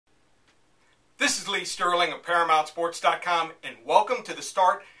is Lee Sterling of ParamountSports.com, and welcome to the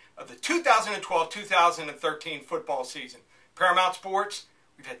start of the 2012-2013 football season. Paramount Sports,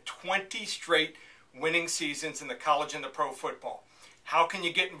 we've had 20 straight winning seasons in the college and the pro football. How can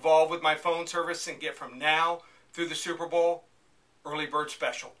you get involved with my phone service and get from now through the Super Bowl? Early bird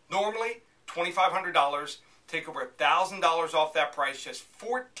special. Normally, $2,500. Take over $1,000 off that price, just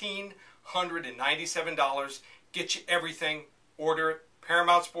 $1,497. Get you everything. Order it,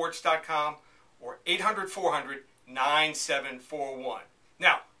 ParamountSports.com or 800-400-9741.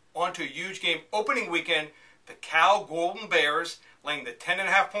 Now, on to a huge game opening weekend. The Cal Golden Bears laying the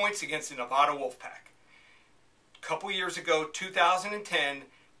 10.5 points against the Nevada Wolfpack. A couple years ago, 2010,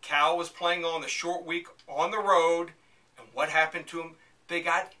 Cal was playing on the short week on the road, and what happened to them? They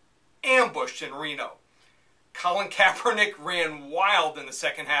got ambushed in Reno. Colin Kaepernick ran wild in the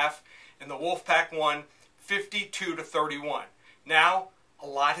second half, and the Wolfpack won 52-31. Now, a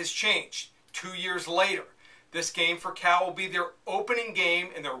lot has changed. 2 years later, this game for Cal will be their opening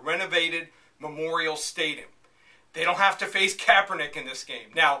game in their renovated Memorial Stadium. They don't have to face Kaepernick in this game.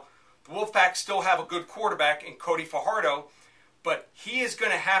 Now, the Wolfpack still have a good quarterback in Cody Fajardo, but he is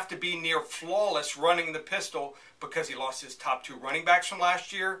going to have to be near flawless running the pistol because he lost his top 2 running backs from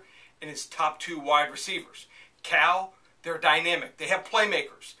last year and his top 2 wide receivers. Cal, they're dynamic. They have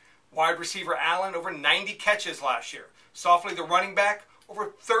playmakers. Wide receiver Allen, over 90 catches last year. Softly, the running back,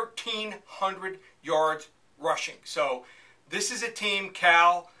 over 1,300 yards rushing. So this is a team,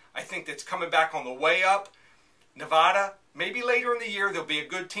 Cal, I think that's coming back on the way up. Nevada, maybe later in the year, they'll be a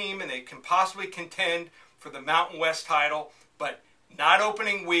good team and they can possibly contend for the Mountain West title, but not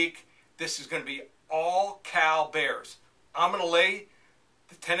opening week. This is going to be all Cal Bears. I'm going to lay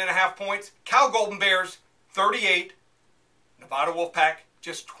the 10.5 points. Cal Golden Bears, 38. Nevada Wolfpack,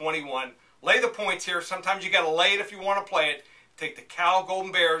 just 21. Lay the points here. Sometimes you got to lay it if you want to play it. Take the Cal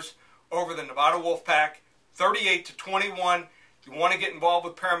Golden Bears over the Nevada Wolfpack, 38-21. If you want to get involved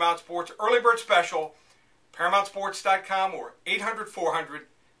with Paramount Sports Early Bird Special, ParamountSports.com or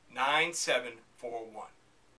 800-400-9741.